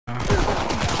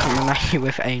back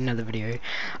with another video.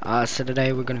 So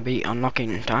today we're gonna be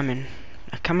unlocking diamond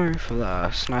camo for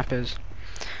the snipers.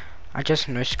 I just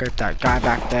no-scoped that guy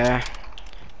back there.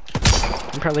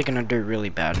 I'm probably gonna do really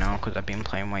bad now because I've been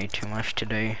playing way too much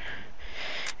today,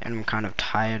 and I'm kind of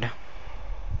tired.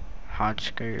 Hard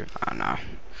scope, I know.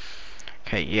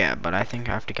 Okay, yeah, but I think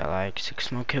I have to get like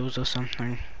 6 more kills or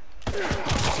something.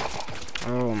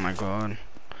 Oh my god.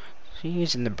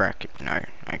 He's in the bracket. No,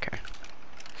 okay.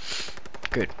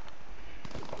 Good.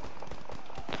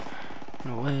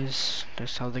 Now where's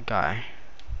this other guy?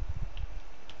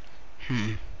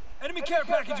 Enemy care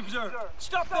package observed.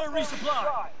 Stop there and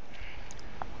resupply.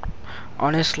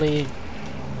 Honestly,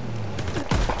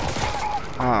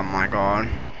 oh my god.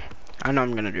 I know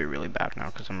I'm gonna do really bad now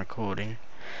because I'm recording,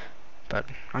 but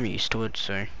I'm used to it,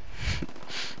 so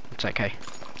it's okay.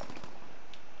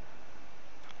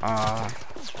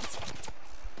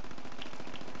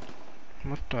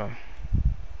 What the?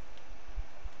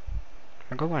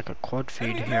 I got like a quad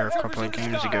feed here a couple of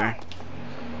games ago.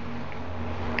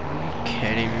 Are you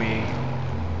kidding me?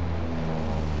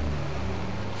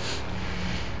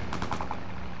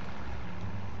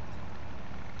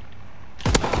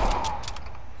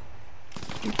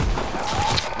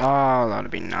 Oh, that'd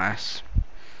be nice.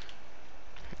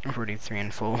 Already 3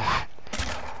 and 4.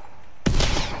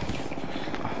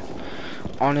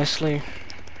 Honestly,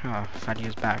 oh, Fatty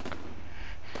is back.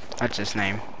 That's his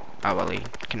name. Oh well, he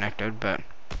connected, but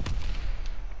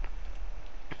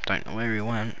don't know where he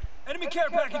went. Enemy care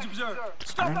package observed.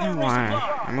 Stop I don't know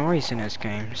why. I'm always in his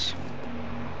games.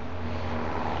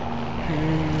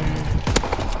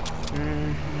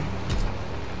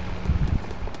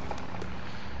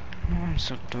 I'm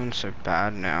so doing so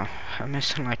bad now. I'm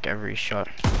missing like every shot.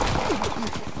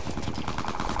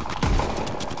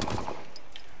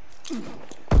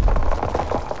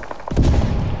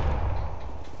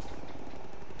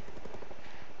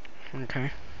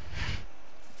 Okay.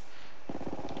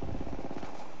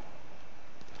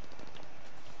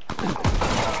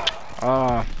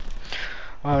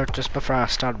 Oh, just before I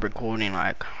started recording,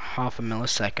 like half a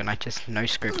millisecond, I just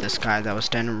no-scoped this guy that was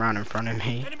standing right in front of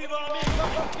me.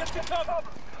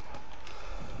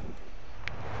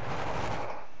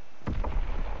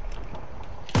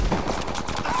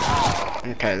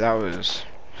 Okay, that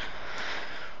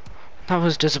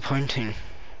was disappointing.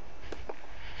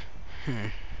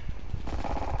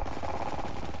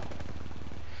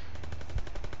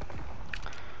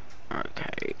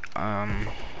 Okay, I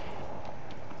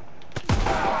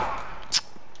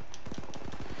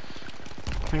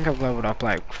think I've leveled up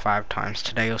like 5 times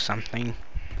today or something.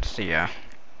 So yeah,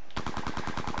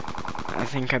 I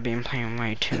think I've been playing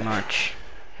way too much.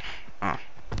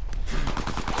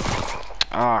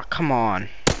 Oh, come on.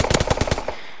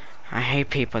 I hate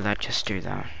people that just do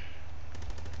that.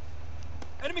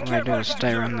 All I do is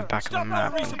stay around the back of the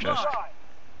map and just...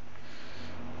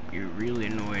 You're really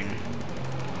annoying.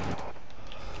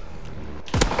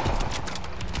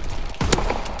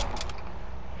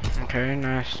 Okay,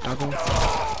 nice double.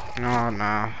 Oh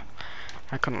no,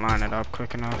 I couldn't line it up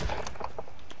quick enough.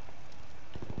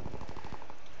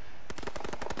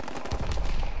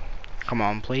 Come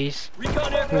on, please.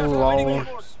 Lol.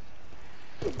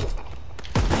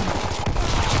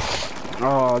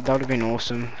 Oh, that would have been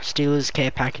awesome. Steelers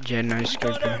care package and no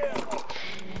scoping.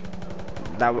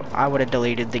 I would have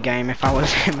deleted the game if I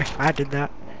was him. If I did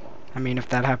that. I mean, if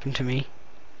that happened to me.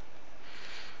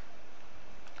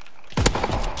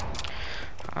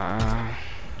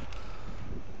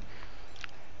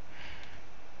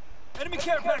 Enemy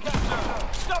care package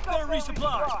observed. Stop there and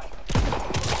resupply.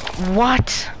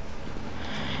 What?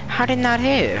 How did that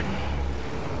hit?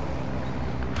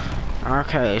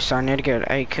 Okay, so I need to get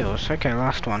 8 kills. Okay,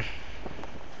 last one.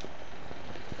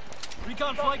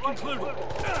 Recon flight concluded.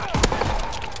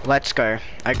 Let's go.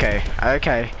 Okay,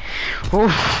 okay.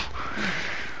 Oof.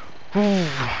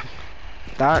 Oof.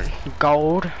 That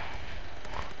gold.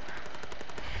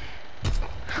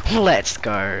 Let's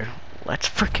go. Let's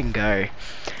freaking go.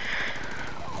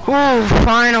 Ooh,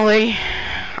 finally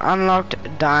unlocked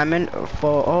diamond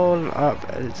for all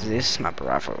of these sniper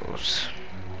rifles.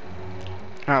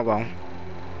 Oh well.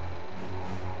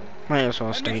 Might as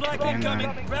well stay to the end then. I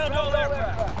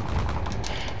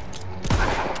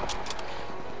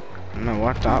don't know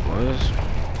what that was.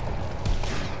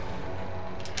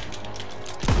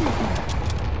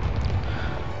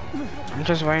 I'm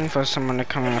just waiting for someone to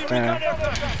come out there.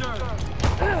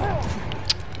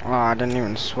 Oh, I didn't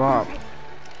even swap.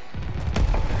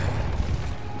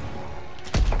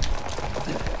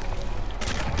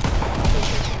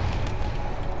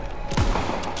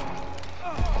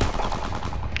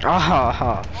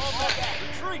 Oh,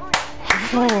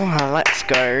 Oh, let's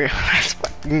go. Let's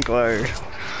fucking go.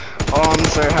 Oh, I'm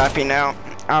so happy now.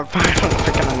 I've finally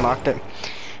freaking unlocked it.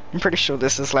 I'm pretty sure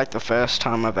this is like the first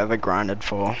time I've ever grinded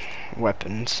for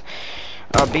weapons.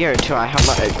 BO2 I had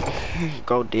like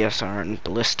gold DSR and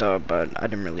ballista, but I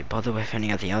didn't really bother with any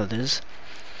of the others.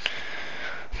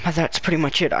 But that's pretty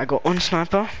much it. I got one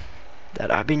sniper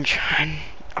that I've been trying.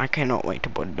 I cannot wait to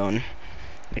put it on.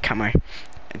 The camo.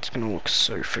 It's gonna look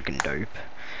so freaking dope.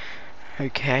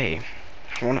 Okay.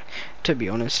 To be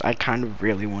honest, I kind of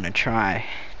really want to try.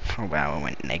 Oh wow, I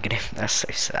went negative. That's so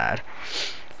sad.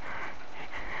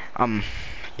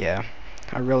 Yeah.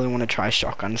 I really want to try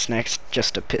shotguns next,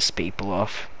 just to piss people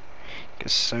off.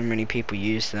 Because so many people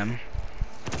use them.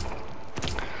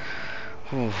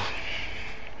 Ooh.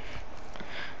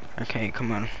 Okay,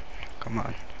 come on. Come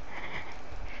on.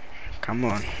 Come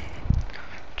on.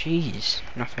 Jeez,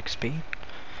 enough XP.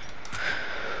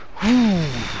 Ooh.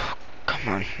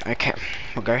 Come on. Okay,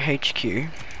 we'll go HQ.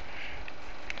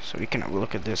 So we can have a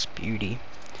look at this beauty.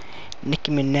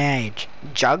 Nicki Minaj.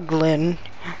 Juggling.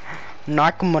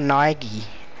 Narcomonagi.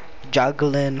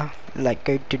 Juggling. Like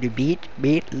go to the beat.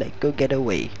 Like go get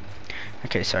away.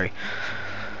 Okay, sorry.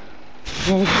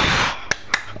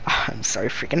 I'm so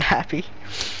freaking happy.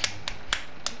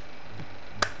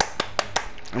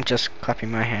 I'm just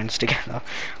clapping my hands together.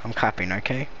 I'm clapping,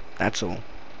 okay? That's all.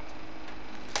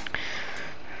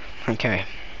 Okay.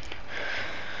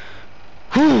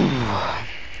 Whew.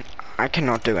 I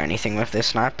cannot do anything with this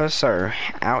sniper, so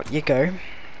out you go.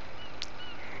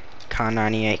 Car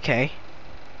 98K.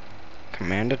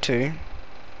 Commander 2.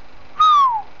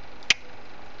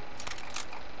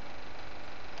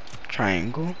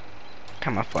 Triangle.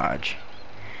 Camouflage.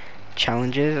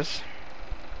 Challenges.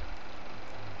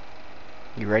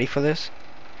 You ready for this?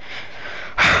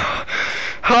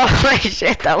 Holy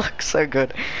shit, that looks so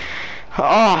good.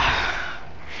 Oh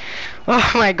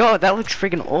my god, that looks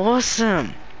freaking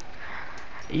awesome.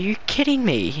 Are you kidding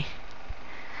me?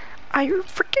 Are you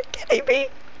freaking kidding me?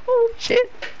 Oh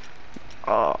shit.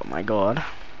 Oh my god.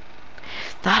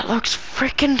 That looks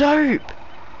freaking dope.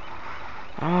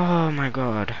 Oh my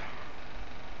god.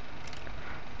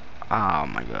 Oh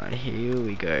my god, here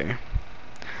we go.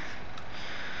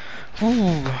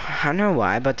 Ooh, I don't know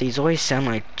why, but these always sound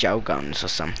like gel guns or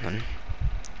something.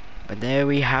 But there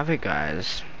we have it,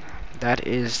 guys. That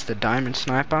is the diamond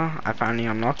sniper. I finally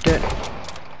unlocked it.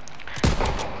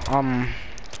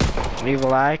 Leave a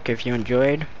like if you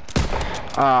enjoyed.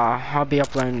 I'll be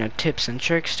uploading the tips and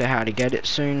tricks to how to get it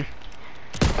soon.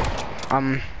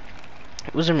 It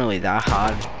wasn't really that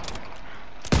hard.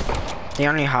 The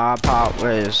only hard part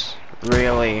was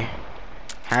really,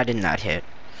 how didn't that hit?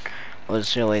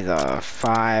 Was really the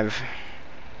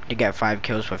to get 5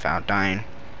 kills without dying.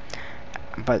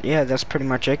 But yeah, that's pretty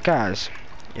much it, guys.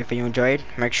 If you enjoyed,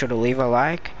 make sure to leave a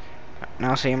like, and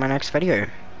I'll see you in my next video.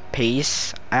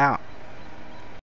 Peace out.